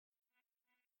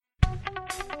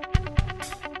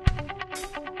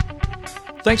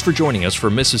Thanks for joining us for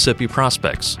Mississippi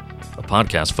Prospects, a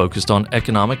podcast focused on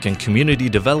economic and community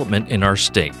development in our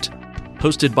state.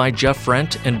 Hosted by Jeff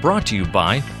Frent and brought to you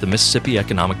by the Mississippi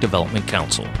Economic Development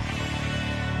Council.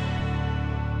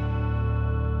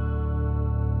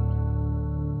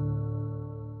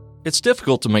 It's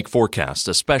difficult to make forecasts,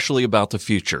 especially about the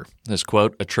future. This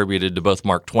quote, attributed to both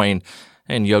Mark Twain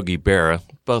and Yogi Berra,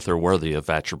 both are worthy of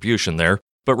attribution there.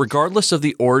 But regardless of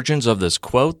the origins of this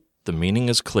quote, the meaning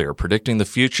is clear. Predicting the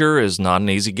future is not an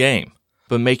easy game.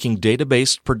 But making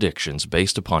data-based predictions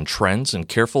based upon trends and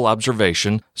careful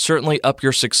observation certainly up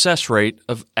your success rate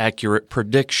of accurate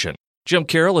prediction. Jim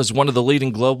Carroll is one of the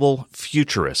leading global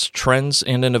futurists, trends,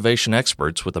 and innovation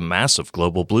experts with a massive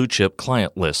global blue-chip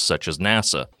client list such as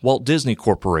NASA, Walt Disney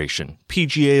Corporation,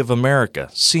 PGA of America,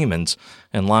 Siemens,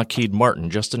 and Lockheed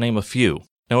Martin, just to name a few.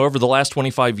 Now, over the last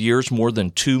 25 years, more than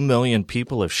 2 million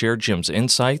people have shared Jim's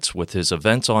insights with his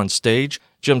events on stage.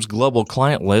 Jim's global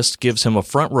client list gives him a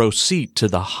front row seat to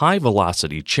the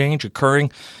high-velocity change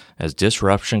occurring as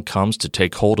disruption comes to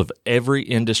take hold of every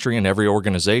industry and every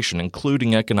organization,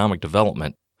 including economic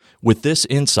development. With this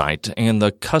insight and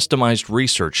the customized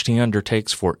research he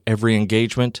undertakes for every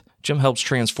engagement, Jim helps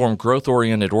transform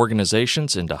growth-oriented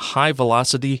organizations into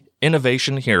high-velocity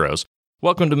innovation heroes.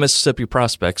 Welcome to Mississippi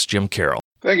Prospects, Jim Carroll.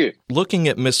 Thank you. Looking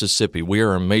at Mississippi, we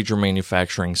are a major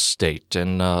manufacturing state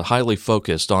and highly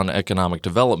focused on economic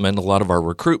development. A lot of our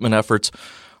recruitment efforts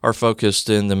are focused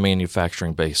in the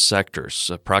manufacturing-based sectors.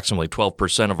 Approximately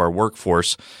 12% of our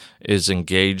workforce is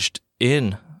engaged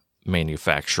in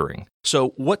manufacturing. So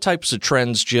what types of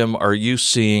trends, Jim, are you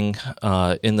seeing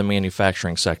in the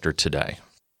manufacturing sector today?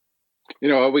 You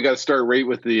know, we got to start right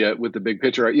with the big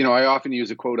picture. You know, I often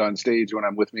use a quote on stage when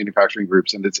I'm with manufacturing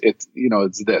groups, and it's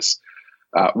this.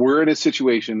 We're in a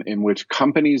situation in which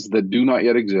companies that do not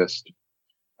yet exist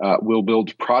will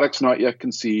build products not yet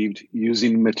conceived,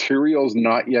 using materials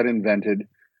not yet invented,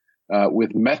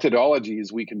 with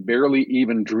methodologies we can barely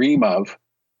even dream of,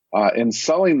 and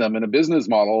selling them in a business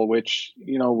model which,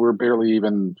 you know, we're barely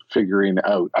even figuring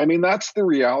out. I mean, that's the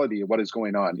reality of what is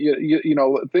going on. You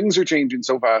know, things are changing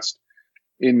so fast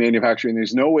in manufacturing.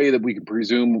 There's no way that we can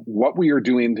presume what we are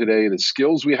doing today, the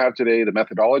skills we have today, the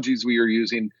methodologies we are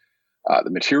using, the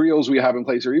materials we have in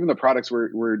place, or even the products we're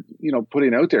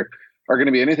putting out there are going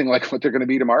to be anything like what they're going to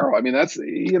be tomorrow. I mean, that's,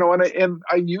 and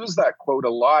I use that quote a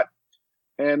lot.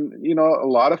 And, you know, a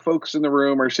lot of folks in the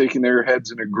room are shaking their heads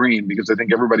and agreeing because I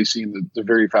think everybody's seeing the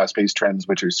very fast-paced trends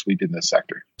which are sweeping this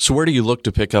sector. So where do you look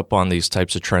to pick up on these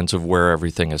types of trends of where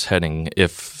everything is heading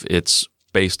if it's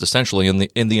based essentially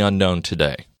in the unknown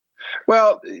today?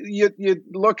 Well, you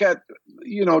look at,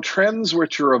 you know, trends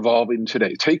which are evolving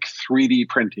today. Take 3D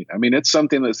printing. I mean, it's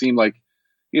something that seemed like,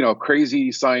 you know,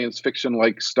 crazy science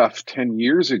fiction-like stuff 10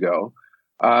 years ago.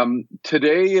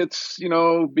 Today, it's, you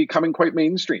know, becoming quite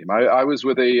mainstream. I was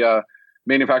with a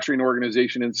manufacturing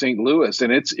organization in St. Louis,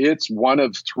 and it's one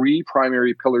of three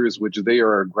primary pillars which they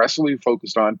are aggressively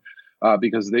focused on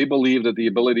because they believe that the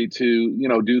ability to, you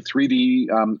know, do 3D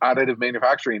additive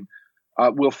manufacturing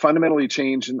will fundamentally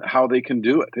change in how they can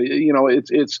do it. You know,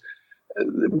 it's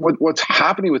what's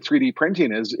happening with 3D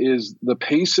printing is the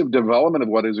pace of development of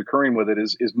what is occurring with it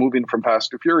is moving from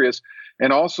fast to furious,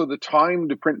 and also the time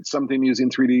to print something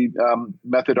using 3D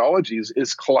methodologies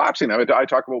is collapsing. I mean, I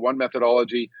talk about one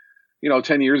methodology, you know,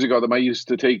 10 years ago that might used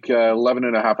to take 11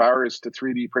 and a half hours to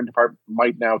 3D print apart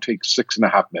might now take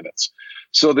 6.5 minutes.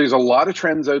 So there's a lot of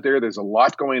trends out there. There's a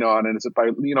lot going on. And it's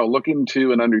by, you know, looking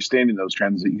to and understanding those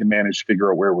trends that you can manage to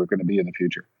figure out where we're going to be in the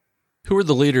future. Who are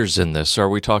the leaders in this? Are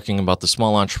we talking about the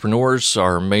small entrepreneurs,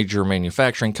 our major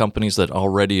manufacturing companies that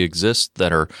already exist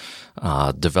that are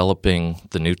developing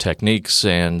the new techniques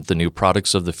and the new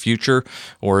products of the future?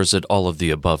 Or is it all of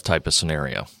the above type of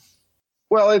scenario?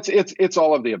 Well, it's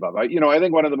all of the above. I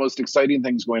think one of the most exciting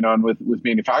things going on with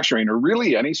manufacturing, or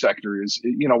really any sector, is,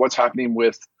 you know, what's happening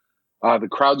with the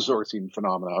crowdsourcing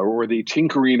phenomena or the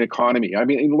tinkering economy. I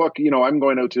mean, look, you know, I'm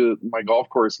going out to my golf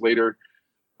course later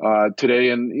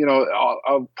today, and, you know,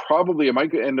 I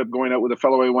might end up going out with a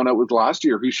fellow I went out with last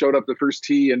year who showed up the first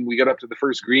tee, and we got up to the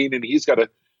first green, and he's got a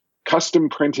custom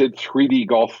printed 3D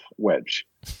golf wedge.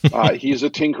 He's a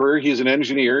tinkerer. He's an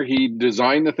engineer. He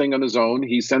designed the thing on his own.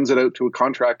 He sends it out to a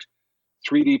contract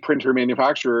 3D printer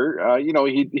manufacturer.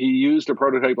 He used a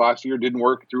prototype last year, didn't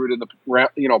work, threw it in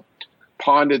the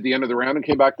pond at the end of the round, and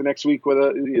came back the next week with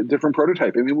a different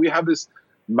prototype. I mean, we have this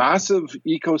massive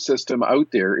ecosystem out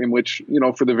there in which, you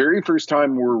know, for the very first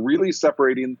time, we're really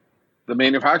separating the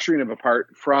manufacturing of a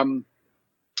part from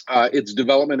its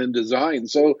development and design.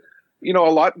 So, a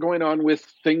lot going on with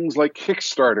things like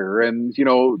Kickstarter and,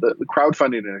 the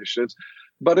crowdfunding initiatives,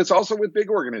 but it's also with big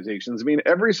organizations. I mean,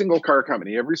 every single car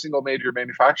company, every single major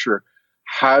manufacturer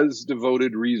has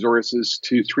devoted resources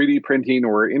to 3D printing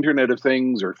or Internet of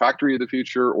Things or Factory of the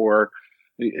Future or,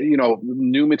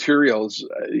 new materials,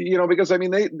 because I mean,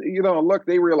 they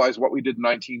realize what we did in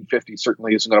 1950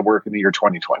 certainly isn't going to work in the year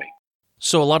 2020.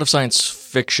 So a lot of science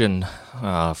fiction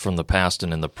from the past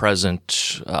and in the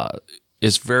present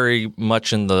is very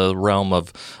much in the realm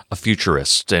of a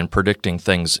futurist and predicting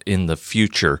things in the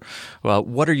future.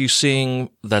 What are you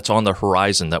seeing that's on the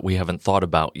horizon that we haven't thought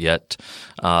about yet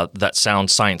that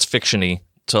sounds science fiction-y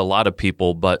to a lot of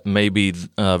people, but maybe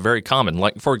very common?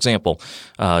 Like, for example,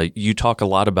 you talk a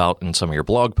lot about in some of your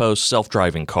blog posts,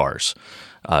 self-driving cars.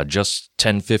 Just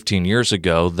 10, 15 years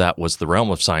ago, that was the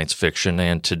realm of science fiction,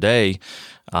 and today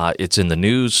it's in the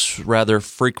news rather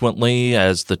frequently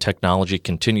as the technology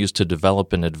continues to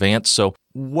develop and advance. So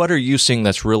what are you seeing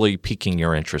that's really piquing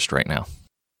your interest right now?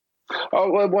 Oh,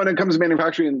 well, when it comes to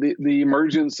manufacturing, the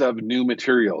emergence of new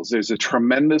materials, there's a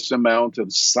tremendous amount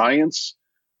of science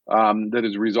that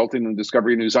is resulting in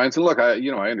discovery of new science. And look, I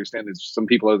understand there's some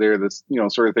people out there that,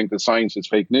 sort of think that science is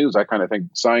fake news. I kind of think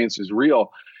science is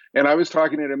real. And I was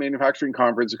talking at a manufacturing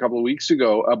conference a couple of weeks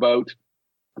ago about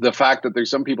the fact that there's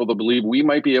some people that believe we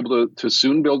might be able to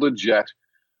soon build a jet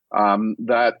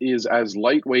that is as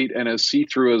lightweight and as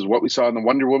see-through as what we saw in the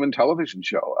Wonder Woman television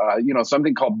show.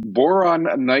 Something called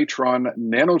boron-nitron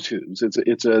nanotubes.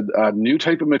 It's a new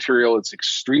type of material. It's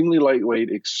extremely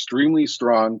lightweight, extremely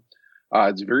strong.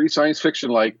 It's very science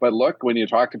fiction-like. But look, when you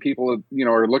talk to people that,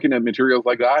 are looking at materials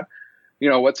like that,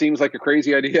 what seems like a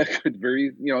crazy idea could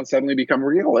very, suddenly become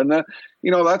real. And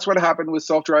that's what happened with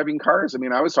self-driving cars. I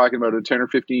mean, I was talking about it 10 or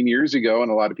 15 years ago,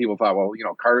 and a lot of people thought, well,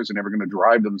 cars are never going to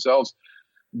drive themselves.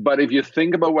 But if you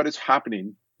think about what is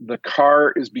happening, the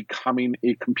car is becoming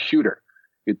a computer.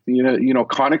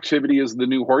 Connectivity is the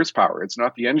new horsepower. It's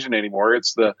not the engine anymore.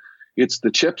 It's the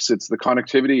chips. It's the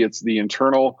connectivity. It's the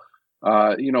internal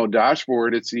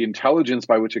dashboard. It's the intelligence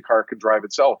by which a car could drive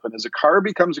itself. And as a car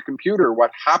becomes a computer,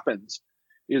 what happens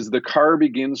is the car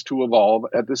begins to evolve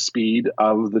at the speed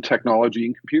of the technology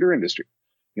and computer industry.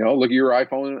 Look at your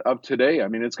iPhone of today. I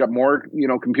mean, it's got more,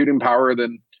 computing power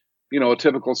than, a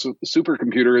typical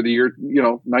supercomputer of the year,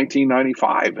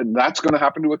 1995. And that's going to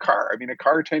happen to a car. I mean, a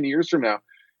car 10 years from now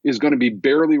is going to be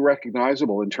barely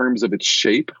recognizable in terms of its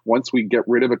shape. Once we get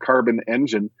rid of a carbon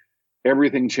engine,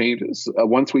 everything changes.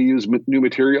 Once we use new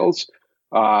materials,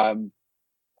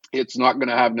 it's not going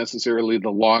to have necessarily the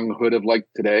long hood of like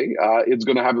today. It's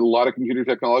going to have a lot of computer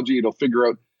technology. It'll figure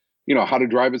out, how to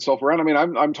drive itself around. I mean,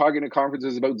 I'm talking at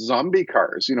conferences about zombie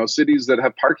cars, cities that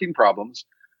have parking problems,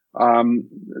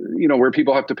 where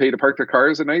people have to pay to park their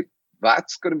cars at night.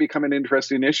 That's going to become an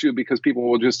interesting issue because people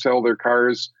will just tell their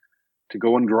cars to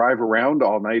go and drive around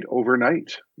all night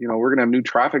overnight. We're going to have new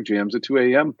traffic jams at 2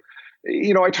 a.m.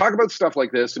 I talk about stuff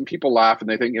like this and people laugh and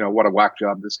they think, what a whack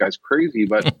job. This guy's crazy.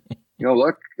 But,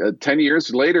 look, 10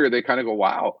 years later, they kind of go,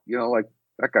 wow, like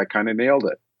that guy kind of nailed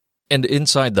it. And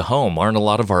inside the home, aren't a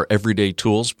lot of our everyday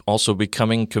tools also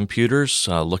becoming computers?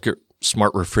 Look at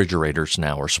smart refrigerators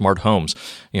now or smart homes.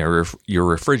 Your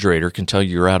refrigerator can tell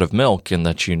you're out of milk and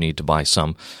that you need to buy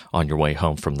some on your way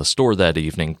home from the store that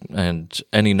evening. And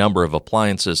any number of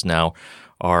appliances now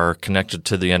are connected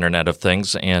to the Internet of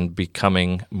Things and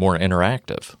becoming more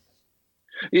interactive.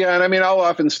 Yeah, and I mean, I'll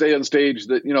often say on stage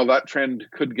that, that trend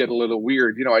could get a little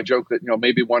weird. I joke that,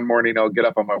 maybe one morning I'll get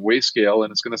up on my weigh scale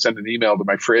and it's going to send an email to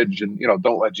my fridge and,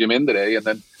 don't let Jim in today. And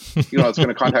then, it's going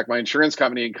to contact my insurance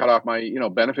company and cut off my,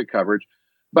 benefit coverage.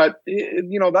 But,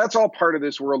 that's all part of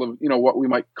this world of, what we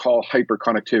might call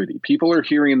hyperconnectivity. People are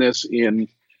hearing this in,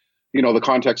 the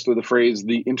context of the phrase,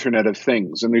 the Internet of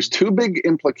Things. And there's two big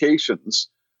implications.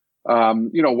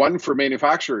 One for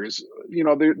manufacturers,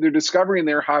 they're discovering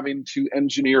they're having to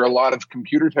engineer a lot of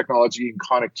computer technology and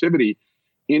connectivity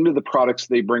into the products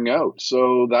they bring out.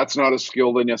 So that's not a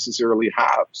skill they necessarily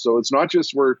have. So it's not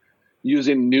just we're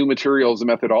using new materials and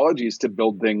methodologies to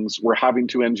build things. We're having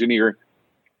to engineer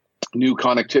new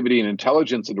connectivity and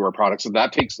intelligence into our products. And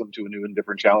that takes them to a new and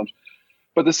different challenge.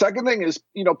 But the second thing is,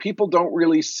 people don't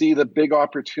really see the big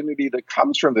opportunity that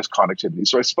comes from this connectivity.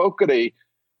 So I spoke at a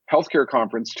healthcare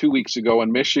conference 2 weeks ago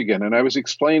in Michigan, and I was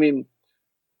explaining,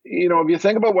 if you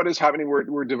think about what is happening,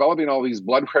 we're developing all these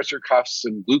blood pressure cuffs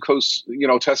and glucose,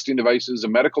 testing devices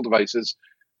and medical devices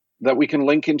that we can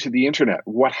link into the internet.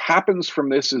 What happens from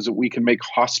this is that we can make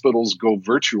hospitals go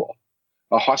virtual.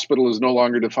 A hospital is no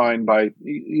longer defined by,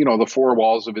 the four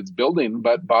walls of its building,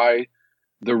 but by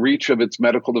the reach of its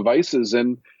medical devices.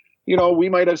 And we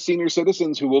might have senior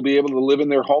citizens who will be able to live in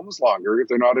their homes longer if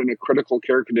they're not in a critical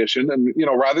care condition. And,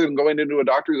 rather than going into a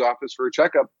doctor's office for a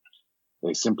checkup,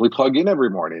 they simply plug in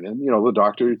every morning. And, the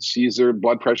doctor sees their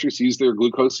blood pressure, sees their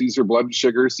glucose, sees their blood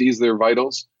sugar, sees their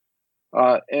vitals.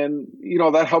 And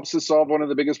that helps us solve one of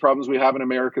the biggest problems we have in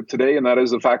America today. And that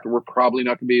is the fact that we're probably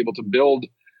not going to be able to build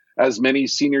as many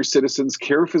senior citizens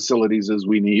care facilities as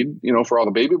we need, for all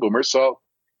the baby boomers. So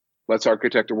let's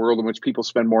architect a world in which people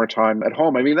spend more time at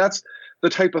home. I mean, that's the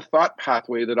type of thought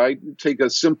pathway that I take a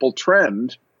simple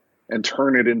trend and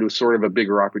turn it into sort of a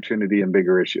bigger opportunity and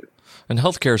bigger issue. And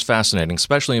healthcare is fascinating,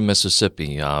 especially in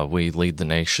Mississippi. We lead the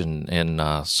nation in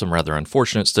some rather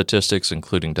unfortunate statistics,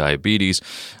 including diabetes,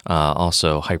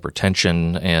 also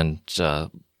hypertension, and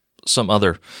some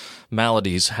other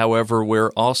maladies. However,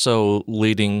 we're also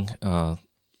leading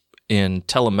in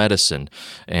telemedicine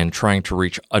and trying to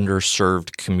reach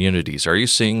underserved communities. Are you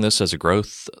seeing this as a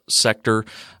growth sector?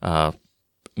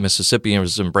 Mississippi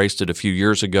has embraced it a few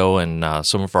years ago, and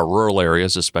some of our rural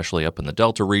areas, especially up in the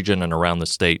Delta region and around the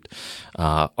state,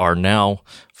 are now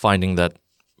finding that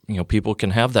people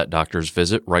can have that doctor's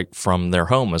visit right from their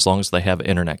home as long as they have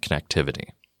internet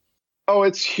connectivity. Oh,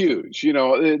 it's huge.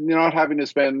 Not having to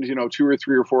spend 2 or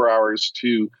 3 or 4 hours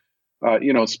to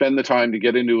spend the time to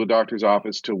get into a doctor's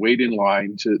office, to wait in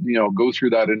line, to go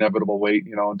through that inevitable wait,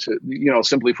 to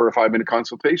simply for a 5-minute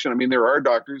consultation. I mean, there are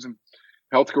doctors and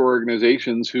healthcare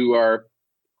organizations who are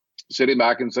sitting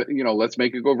back and say, let's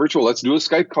make it go virtual. Let's do a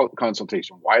Skype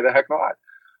consultation. Why the heck not?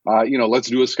 Let's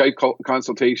do a Skype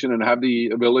consultation and have the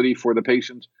ability for the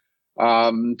patient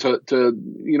to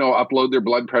upload their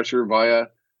blood pressure via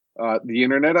the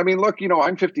internet. I mean, look,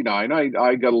 I'm 59.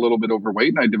 I got a little bit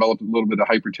overweight and I developed a little bit of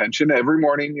hypertension. Every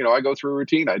morning, I go through a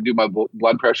routine. I do my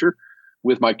blood pressure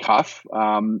with my cuff.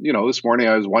 This morning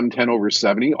I was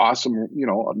 110/70. Awesome,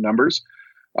 numbers.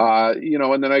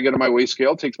 And then I get on my weight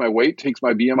scale, takes my weight, takes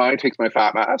my BMI, takes my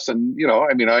fat mass. And,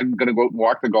 I'm going to go out and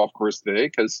walk the golf course today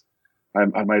because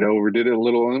I might have overdid it a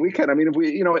little on the weekend. I mean, if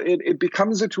we, it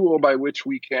becomes a tool by which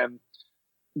we can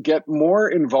get more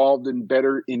involved and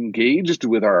better engaged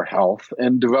with our health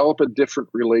and develop a different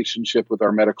relationship with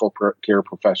our medical care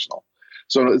professional.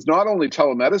 So it's not only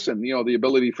telemedicine, the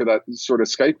ability for that sort of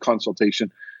Skype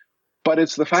consultation, but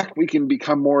it's the fact we can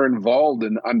become more involved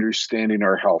in understanding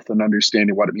our health and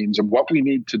understanding what it means and what we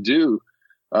need to do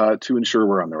to ensure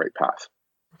we're on the right path.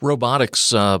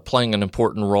 Robotics playing an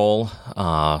important role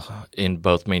in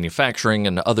both manufacturing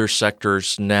and other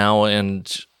sectors now,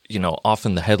 and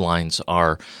often the headlines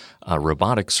are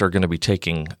robotics are going to be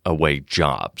taking away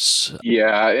jobs.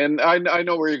 Yeah, and I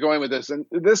know where you're going with this, and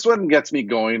this one gets me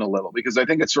going a little because I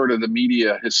think it's sort of the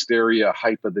media hysteria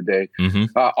hype of the day.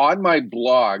 Mm-hmm. On my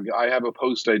blog, I have a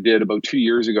post I did about 2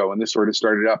 years ago when this sort of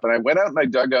started up, and I went out and I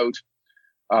dug out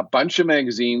a bunch of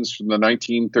magazines from the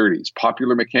 1930s,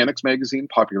 Popular Mechanics magazine,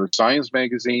 Popular Science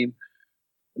magazine,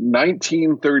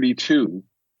 1932.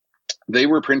 They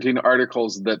were printing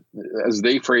articles that, as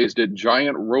they phrased it,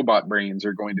 giant robot brains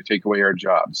are going to take away our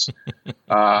jobs.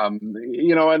 I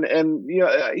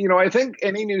think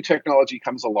any new technology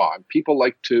comes along, people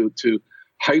like to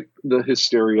hype the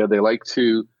hysteria. They like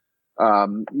to,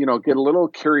 get a little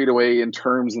carried away in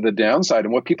terms of the downside.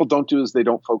 And what people don't do is they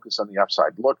don't focus on the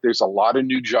upside. Look, there's a lot of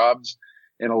new jobs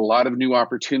and a lot of new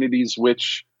opportunities,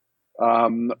 which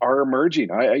are emerging.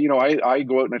 I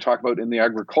go out and I talk about in the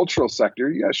agricultural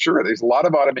sector. Yeah, sure. There's a lot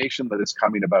of automation that is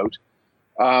coming about.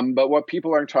 But what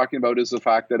people aren't talking about is the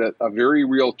fact that a very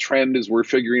real trend is we're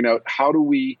figuring out how do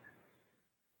we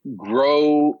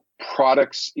grow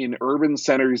products in urban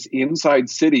centers inside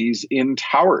cities in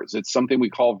towers. It's something we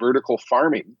call vertical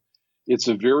farming. It's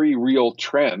a very real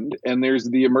trend. And there's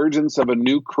the emergence of a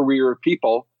new career of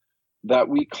people that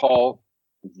we call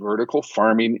vertical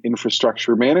farming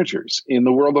infrastructure managers in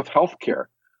the world of healthcare,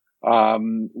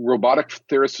 robotic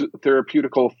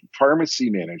therapeutical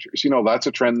pharmacy managers. That's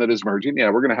a trend that is emerging.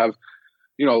 Yeah, we're going to have,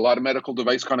 a lot of medical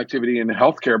device connectivity in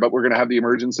healthcare, but we're going to have the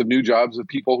emergence of new jobs of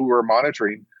people who are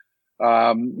monitoring,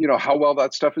 how well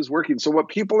that stuff is working. So what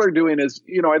people are doing is,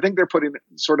 I think they're putting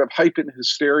sort of hype and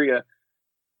hysteria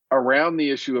around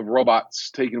the issue of robots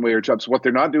taking away our jobs. What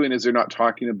they're not doing is they're not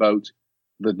talking about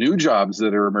the new jobs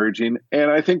that are emerging.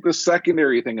 And I think the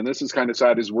secondary thing, and this is kind of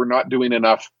sad, is we're not doing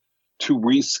enough to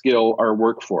reskill our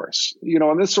workforce.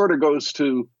 And this sort of goes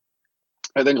to,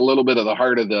 I think, a little bit of the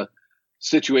heart of the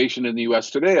situation in the U.S.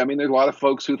 today. I mean, there's a lot of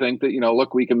folks who think that,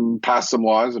 look, we can pass some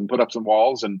laws and put up some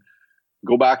walls and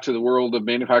go back to the world of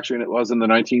manufacturing it was in the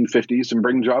 1950s and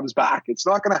bring jobs back. It's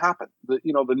not going to happen. The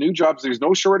new jobs, there's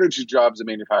no shortage of jobs in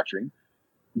manufacturing.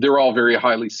 They're all very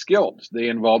highly skilled. They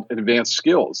involve advanced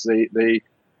skills. They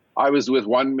I was with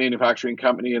one manufacturing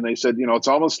company and they said, it's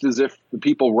almost as if the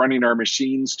people running our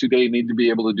machines today need to be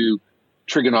able to do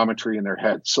trigonometry in their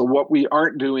heads. So what we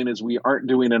aren't doing is we aren't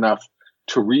doing enough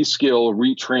to reskill,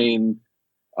 retrain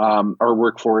our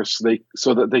workforce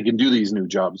so that they can do these new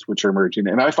jobs which are emerging.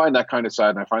 And I find that kind of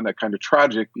sad and I find that kind of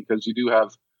tragic because you do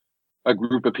have a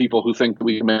group of people who think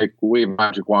we can wave a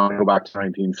magic wand and go back to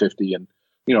 1950 and,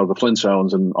 the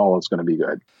Flintstones and all is going to be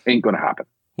good. Ain't going to happen.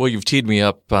 Well, you've teed me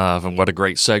up, and what a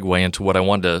great segue into what I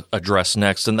wanted to address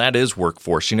next, and that is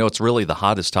workforce. It's really the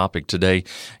hottest topic today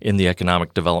in the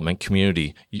economic development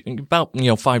community. About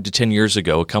 5 to 10 years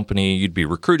ago, you'd be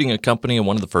recruiting a company, and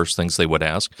one of the first things they would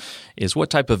ask is, what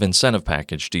type of incentive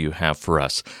package do you have for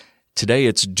us? Today,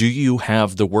 it's, do you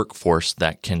have the workforce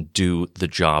that can do the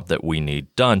job that we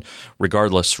need done,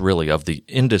 regardless really of the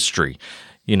industry?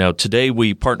 Today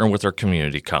we partner with our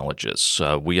community colleges.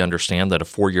 We understand that a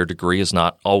 4-year degree is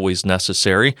not always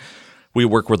necessary. We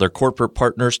work with our corporate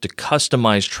partners to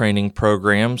customize training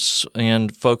programs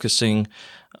and focusing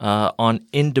on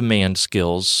in-demand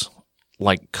skills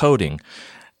like coding.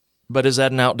 But is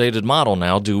that an outdated model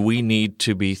now? Do we need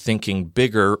to be thinking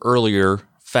bigger, earlier,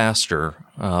 faster?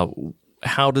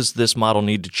 How does this model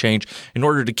need to change in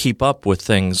order to keep up with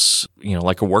things,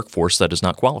 like a workforce that is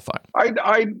not qualified?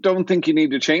 I don't think you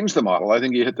need to change the model. I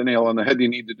think you hit the nail on the head. You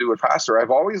need to do it faster. I've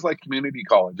always liked community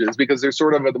colleges because they're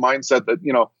sort of the mindset that,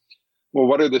 well,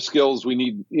 what are the skills we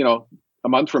need, a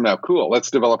month from now? Cool.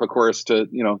 Let's develop a course to,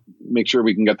 make sure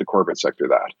we can get the corporate sector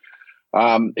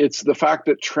that. It's the fact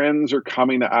that trends are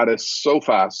coming at us so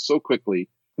fast, so quickly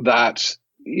that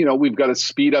we've got to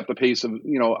speed up the pace of,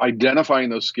 identifying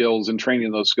those skills and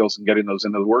training those skills and getting those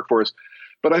into the workforce.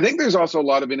 But I think there's also a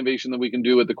lot of innovation that we can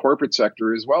do with the corporate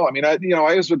sector as well. I mean,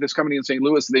 I was with this company in St.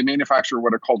 Louis. They manufacture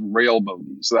what are called rail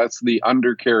bogies. So that's the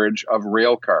undercarriage of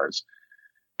rail cars.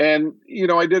 And,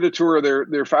 I did a tour of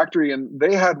their factory and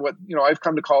they had what, I've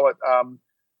come to call it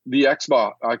the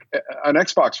Xbox, an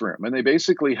Xbox room. And they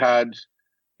basically had,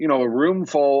 a room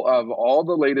full of all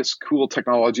the latest cool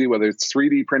technology, whether it's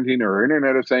 3D printing or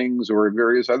Internet of Things or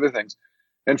various other things,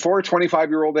 and 4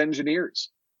 25-year-old engineers.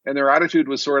 And their attitude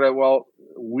was sort of, well,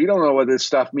 we don't know what this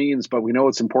stuff means, but we know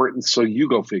it's important, so you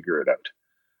go figure it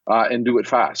out and do it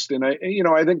fast. And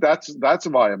I think that's a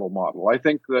viable model. I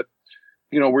think that,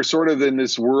 we're sort of in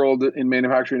this world in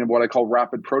manufacturing of what I call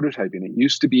rapid prototyping. It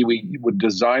used to be we would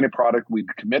design a product,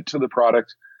 we'd commit to the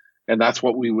product, and that's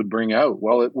what we would bring out.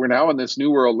 Well, we're now in this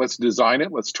new world. Let's design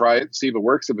it. Let's try it, see if it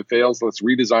works. If it fails, let's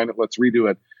redesign it. Let's redo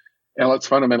it. And let's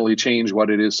fundamentally change what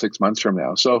it is 6 months from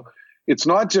now. So it's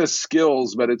not just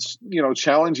skills, but it's,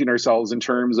 challenging ourselves in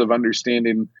terms of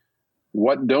understanding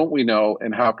what don't we know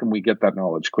and how can we get that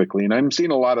knowledge quickly. And I'm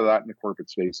seeing a lot of that in the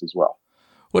corporate space as well.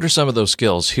 What are some of those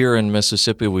skills? Here in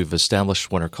Mississippi, we've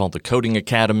established what are called the coding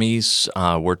academies.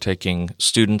 We're taking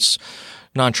students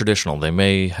non-traditional. They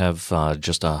may have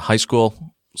just a high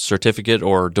school certificate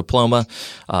or diploma,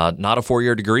 not a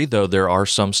 4-year degree, though there are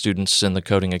some students in the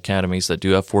coding academies that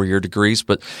do have 4-year degrees,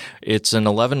 but it's an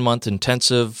 11-month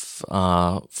intensive,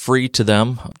 free to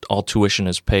them. All tuition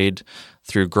is paid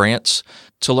through grants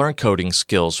to learn coding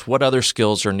skills. What other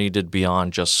skills are needed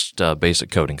beyond just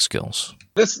basic coding skills?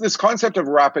 This concept of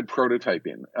rapid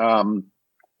prototyping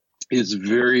is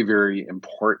very, very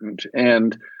important,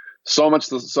 and so much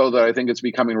so that I think it's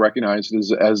becoming recognized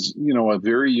as a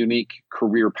very unique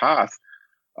career path.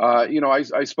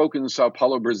 I spoke in Sao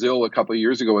Paulo, Brazil, a couple of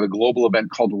years ago at a global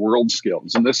event called World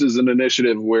Skills, and this is an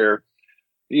initiative where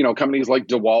companies like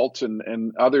DeWalt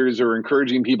and others are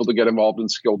encouraging people to get involved in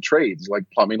skilled trades like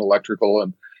plumbing, electrical,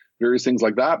 and various things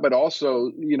like that, but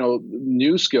also,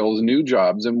 new skills, new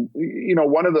jobs. And,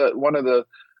 one of the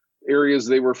areas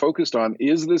they were focused on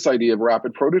is this idea of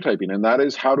rapid prototyping. And that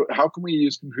is how can we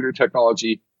use computer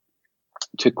technology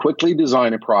to quickly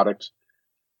design a product,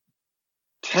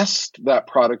 test that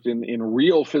product in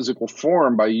real physical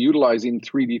form by utilizing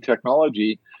 3D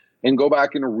technology, and go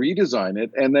back and redesign it.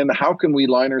 And then how can we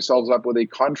line ourselves up with a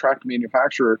contract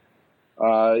manufacturer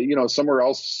somewhere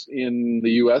else in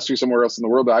the US or somewhere else in the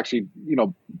world to actually,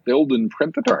 build and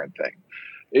print the darn thing.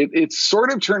 It's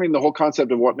sort of turning the whole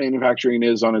concept of what manufacturing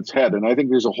is on its head. And I think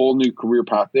there's a whole new career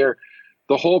path there.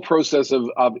 The whole process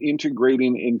of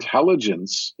integrating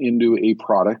intelligence into a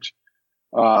product,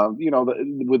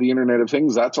 with the Internet of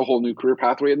Things, that's a whole new career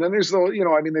pathway. And then there's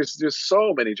there's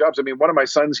so many jobs. I mean, one of my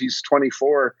sons, he's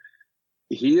 24.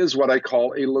 He is what I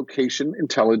call a location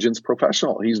intelligence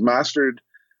professional. He's mastered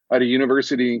at a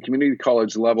university and community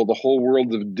college level the whole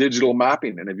world of digital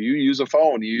mapping. And if you use a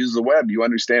phone, you use the web, you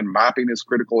understand mapping is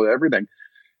critical to everything.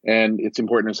 And it's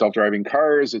important to self-driving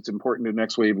cars. It's important to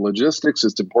next wave logistics.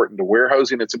 It's important to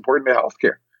warehousing. It's important to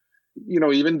healthcare.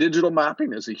 even digital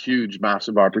mapping is a huge,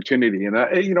 massive opportunity. And,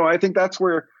 I think that's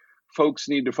where folks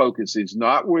need to focus, is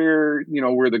not where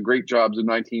the great jobs of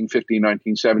 1950,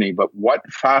 1970, but what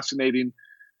fascinating,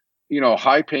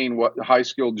 high paying, what high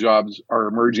skilled jobs are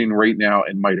emerging right now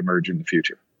and might emerge in the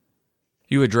future.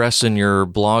 You address in your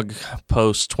blog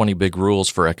post 20 Big Rules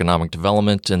for Economic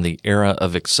Development in the Era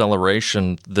of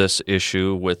Acceleration this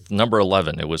issue with number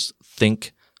 11. It was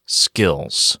Think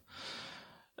Skills.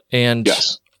 And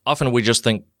yes. Often we just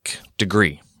think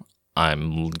degree.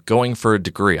 I'm going for a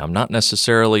degree. I'm not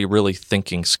necessarily really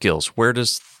thinking skills. Where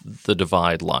does the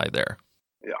divide lie there?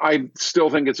 I still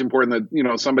think it's important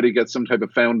that, somebody gets some type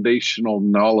of foundational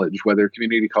knowledge, whether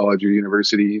community college or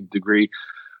university degree.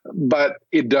 But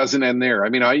it doesn't end there. I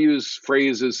mean, I use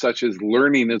phrases such as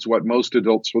learning is what most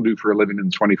adults will do for a living in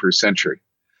the 21st century.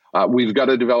 We've got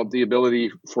to develop the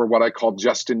ability for what I call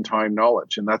just-in-time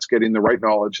knowledge, and that's getting the right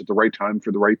knowledge at the right time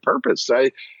for the right purpose.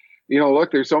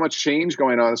 Look, there's so much change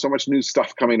going on, so much new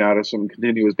stuff coming at us on a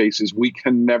continuous basis. We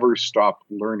can never stop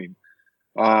learning.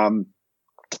 And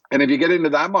if you get into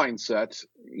that mindset,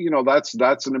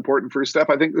 that's an important first step.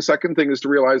 I think the second thing is to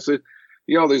realize that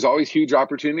there's always huge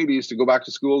opportunities to go back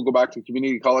to school, go back to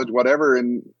community college, whatever,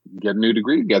 and get a new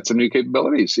degree, get some new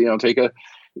capabilities. Take a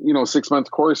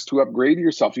 6-month course to upgrade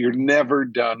yourself. You're never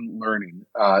done learning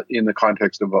in the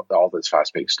context of all this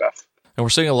fast-paced stuff. And we're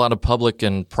seeing a lot of public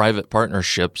and private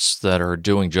partnerships that are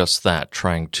doing just that,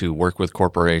 trying to work with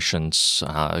corporations,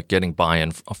 getting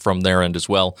buy-in from their end as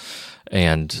well,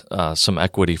 and some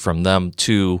equity from them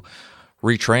to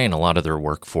retrain a lot of their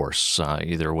workforce,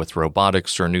 either with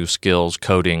robotics or new skills,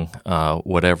 coding,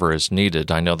 whatever is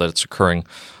needed. I know that it's occurring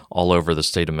all over the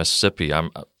state of Mississippi.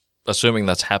 I'm assuming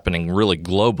that's happening really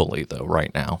globally, though,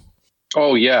 right now.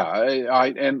 Oh yeah,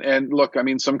 and look, I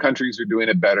mean, some countries are doing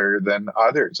it better than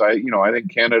others. I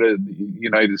think Canada, the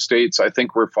United States, I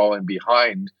think we're falling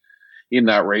behind in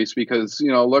that race because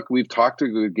look, we've talked a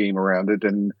good game around it,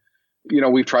 and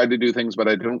we've tried to do things, but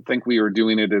I don't think we are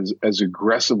doing it as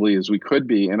aggressively as we could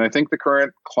be. And I think the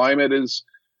current climate is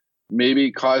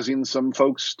maybe causing some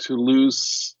folks to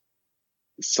lose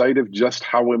sight of just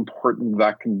how important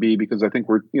that can be, because I think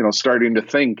we're starting to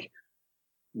think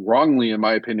wrongly, in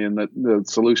my opinion, that the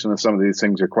solution to some of these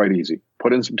things are quite easy.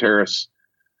 Put in some tariffs,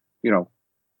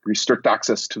 restrict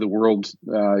access to the world,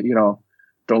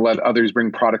 don't let others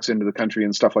bring products into the country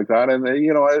and stuff like that. And,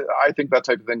 I think that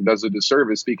type of thing does a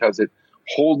disservice because it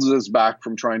holds us back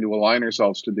from trying to align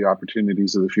ourselves to the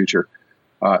opportunities of the future,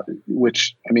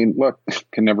 which, I mean, look,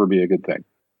 can never be a good thing.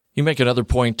 You make another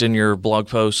point in your blog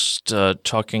post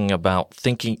talking about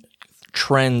thinking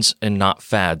trends and not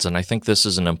fads. And I think this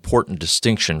is an important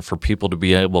distinction for people to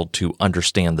be able to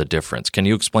understand the difference. Can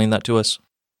you explain that to us?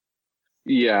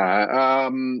 Yeah.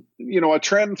 A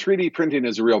trend, 3D printing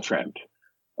is a real trend.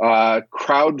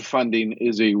 Crowdfunding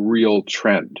is a real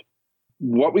trend.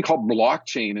 What we call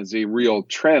blockchain is a real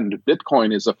trend.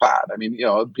 Bitcoin is a fad. I mean,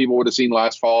 people would have seen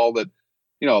last fall that,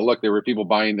 look, there were people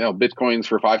buying Bitcoins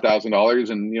for $5,000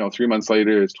 and, 3 months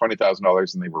later it's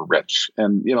 $20,000 and they were rich.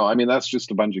 And, that's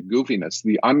just a bunch of goofiness.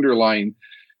 The underlying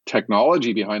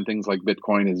technology behind things like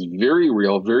Bitcoin is very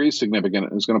real, very significant,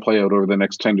 and it's going to play out over the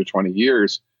next 10 to 20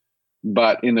 years.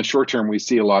 But in the short term, we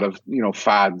see a lot of,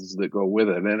 fads that go with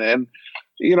it. And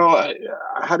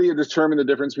how do you determine the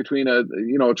difference between a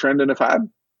trend and a fad?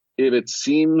 If it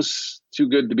seems too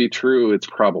good to be true, it's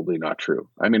probably not true.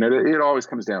 I mean, it always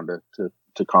comes down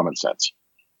to common sense.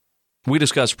 We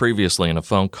discussed previously in a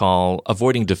phone call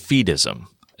avoiding defeatism,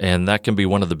 and that can be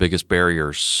one of the biggest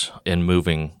barriers in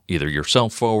moving either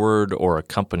yourself forward or a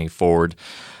company forward.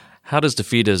 How does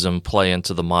defeatism play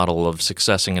into the model of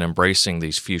successing and embracing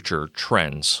these future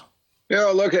trends?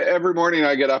 Look, every morning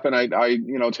I get up and I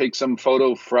take some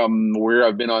photo from where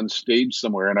I've been on stage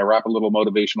somewhere, and I wrap a little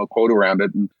motivational quote around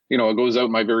it, and it goes out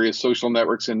in my various social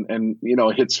networks and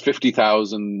hits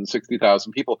 50,000,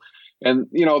 60,000 people. And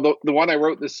the one I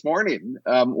wrote this morning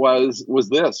was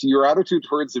this: your attitude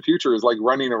towards the future is like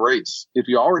running a race. If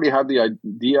you already have the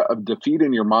idea of defeat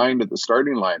in your mind at the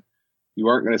starting line, you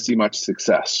aren't going to see much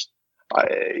success.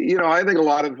 I think a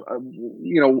lot of,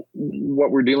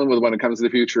 what we're dealing with when it comes to the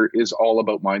future is all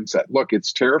about mindset. Look,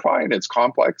 it's terrifying. It's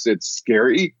complex. It's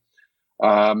scary.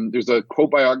 There's a quote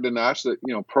by Ogden Nash that,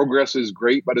 progress is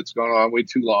great, but it's gone on way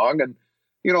too long. And,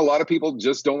 a lot of people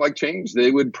just don't like change.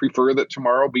 They would prefer that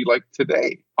tomorrow be like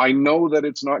today. I know that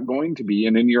it's not going to be.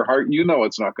 And in your heart,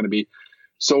 it's not going to be.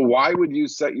 So why would you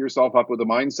set yourself up with a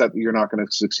mindset that you're not going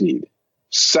to succeed?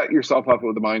 Set yourself up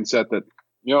with a mindset that,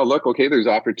 look, okay, there's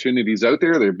opportunities out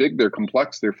there. They're big, they're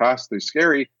complex, they're fast, they're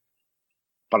scary.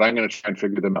 but I'm going to try and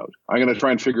figure them out. I'm going to try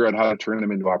and figure out how to turn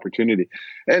them into opportunity.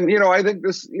 And, I think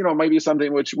this, might be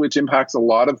something which impacts a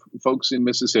lot of folks in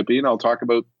Mississippi. And I'll talk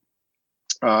about,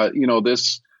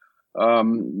 this,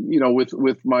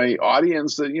 with my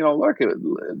audience that, look,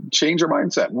 change our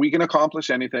mindset. We can accomplish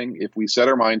anything if we set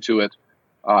our mind to it.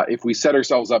 If we set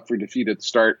ourselves up for defeat at the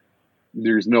start,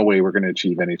 there's no way we're going to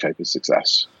achieve any type of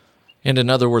success. And in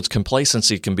other words,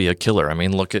 complacency can be a killer. I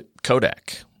mean, look at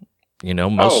Kodak. Kodak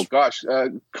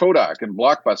and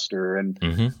Blockbuster.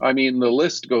 And I mean, the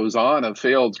list goes on of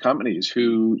failed companies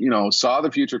who, saw the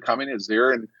future coming as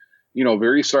there in,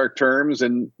 very stark terms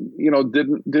and,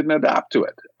 didn't adapt to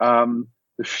it.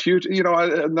 The future,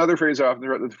 another phrase I often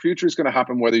wrote, the future is going to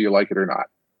happen whether you like it or not.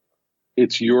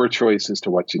 It's your choice as to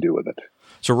what you do with it.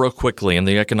 So real quickly, in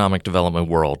the economic development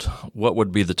world, what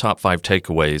would be the top 5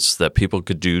 takeaways that people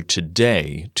could do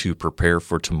today to prepare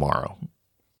for tomorrow?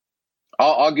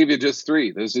 I'll give you just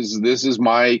 3. This is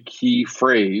my key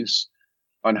phrase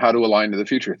on how to align to the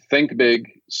future. Think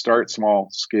big, start small,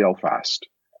 scale fast.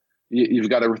 You've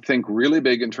got to think really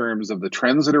big in terms of the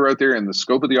trends that are out there and the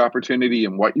scope of the opportunity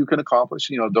and what you can accomplish.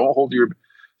 Don't hold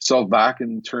yourself back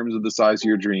in terms of the size of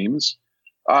your dreams.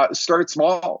 Start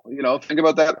small. Think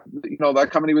about that. That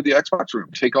company with the Xbox room.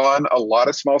 Take on a lot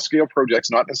of small scale projects,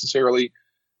 not necessarily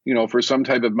for some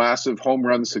type of massive home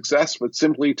run success, but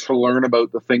simply to learn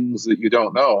about the things that you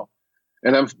don't know.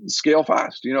 And then scale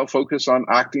fast, focus on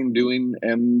acting, doing,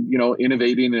 and,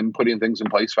 innovating and putting things in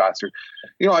place faster.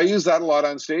 I use that a lot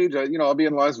on stage. I'll be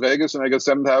in Las Vegas and I got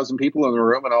 7,000 people in the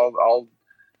room and I'll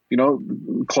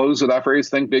close with that phrase,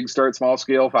 think big, start small,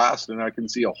 scale fast. And I can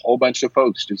see a whole bunch of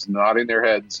folks just nodding their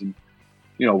heads and,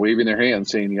 waving their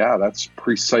hands saying, yeah, that's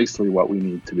precisely what we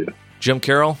need to do. Jim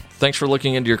Carroll, thanks for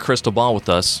looking into your crystal ball with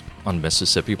us on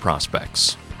Mississippi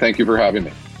Prospects. Thank you for having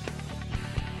me.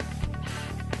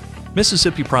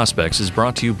 Mississippi Prospects is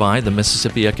brought to you by the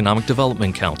Mississippi Economic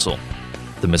Development Council,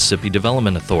 the Mississippi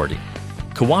Development Authority,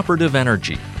 Cooperative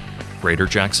Energy, Greater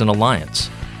Jackson Alliance,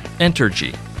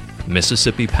 Entergy,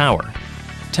 Mississippi Power,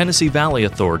 Tennessee Valley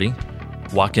Authority,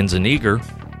 Watkins & Eager,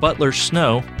 Butler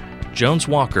Snow, Jones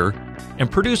Walker,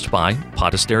 and produced by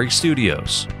Podastery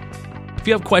Studios. If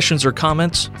you have questions or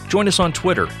comments, join us on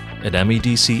Twitter at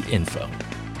MEDC Info.